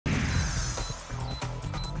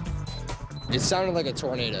It sounded like a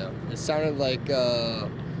tornado. It sounded like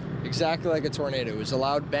exactly like a tornado. It was a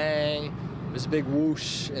loud bang. It was a big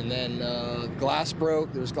whoosh, and then glass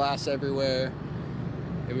broke. There was glass everywhere.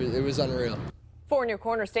 It was unreal. For In Your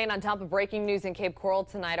Corner, staying on top of breaking news in Cape Coral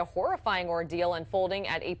tonight, a horrifying ordeal unfolding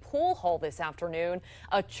at a pool hall this afternoon.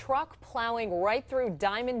 A truck plowing right through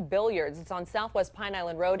Diamond Billiards. It's on Southwest Pine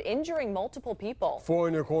Island Road, injuring multiple people. For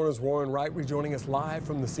In Your Corner's Warren Wright rejoining us live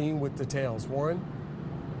from the scene with details. Warren?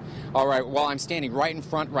 All right, well, I'm standing right in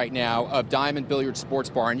front right now of Diamond Billiard Sports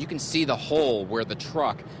Bar, and you can see the hole where the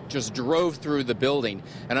truck just drove through the building.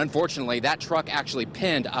 And unfortunately, that truck actually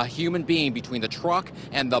pinned a human being between the truck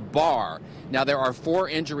and the bar. Now, there are 4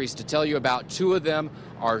 injuries to tell you about. 2 of them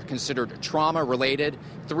are considered trauma-related.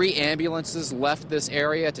 3 ambulances left this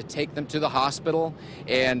area to take them to the hospital,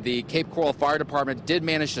 and the Cape Coral Fire Department did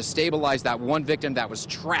manage to stabilize that one victim that was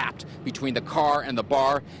trapped between the car and the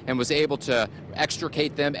bar and was able to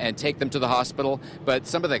extricate them and take them to the hospital. But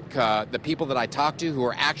some of the people that I talked to who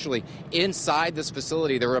are actually inside this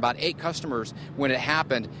facility, there were about 8 customers when it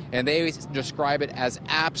happened, and they describe it as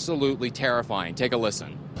absolutely terrifying. Take a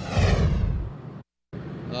listen.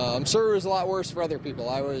 I'm sure it was a lot worse for other people.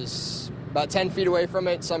 I was about 10 feet away from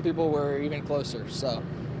it. Some people were even closer, so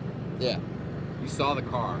yeah. You saw the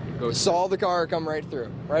car. Saw the car come right through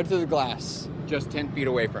the glass. Just 10 feet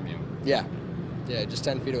away from you. Yeah, just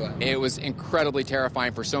 10 feet away. It was incredibly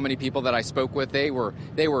terrifying for so many people that I spoke with. They were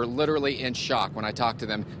literally in shock when I talked to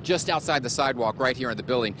them just outside the sidewalk right here in the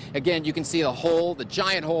building. Again, you can see the hole, the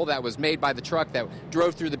giant hole that was made by the truck that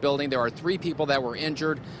drove through the building. There are 3 people that were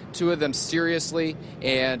injured, 2 of them seriously,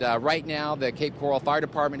 and right now the Cape Coral Fire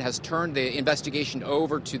Department has turned the investigation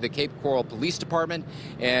over to the Cape Coral Police Department,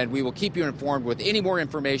 and we will keep you informed with any more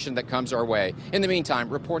information that comes our way. In the meantime,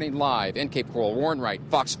 reporting live in Cape Coral, Warren Wright,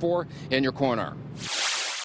 Fox 4, In Your Corner.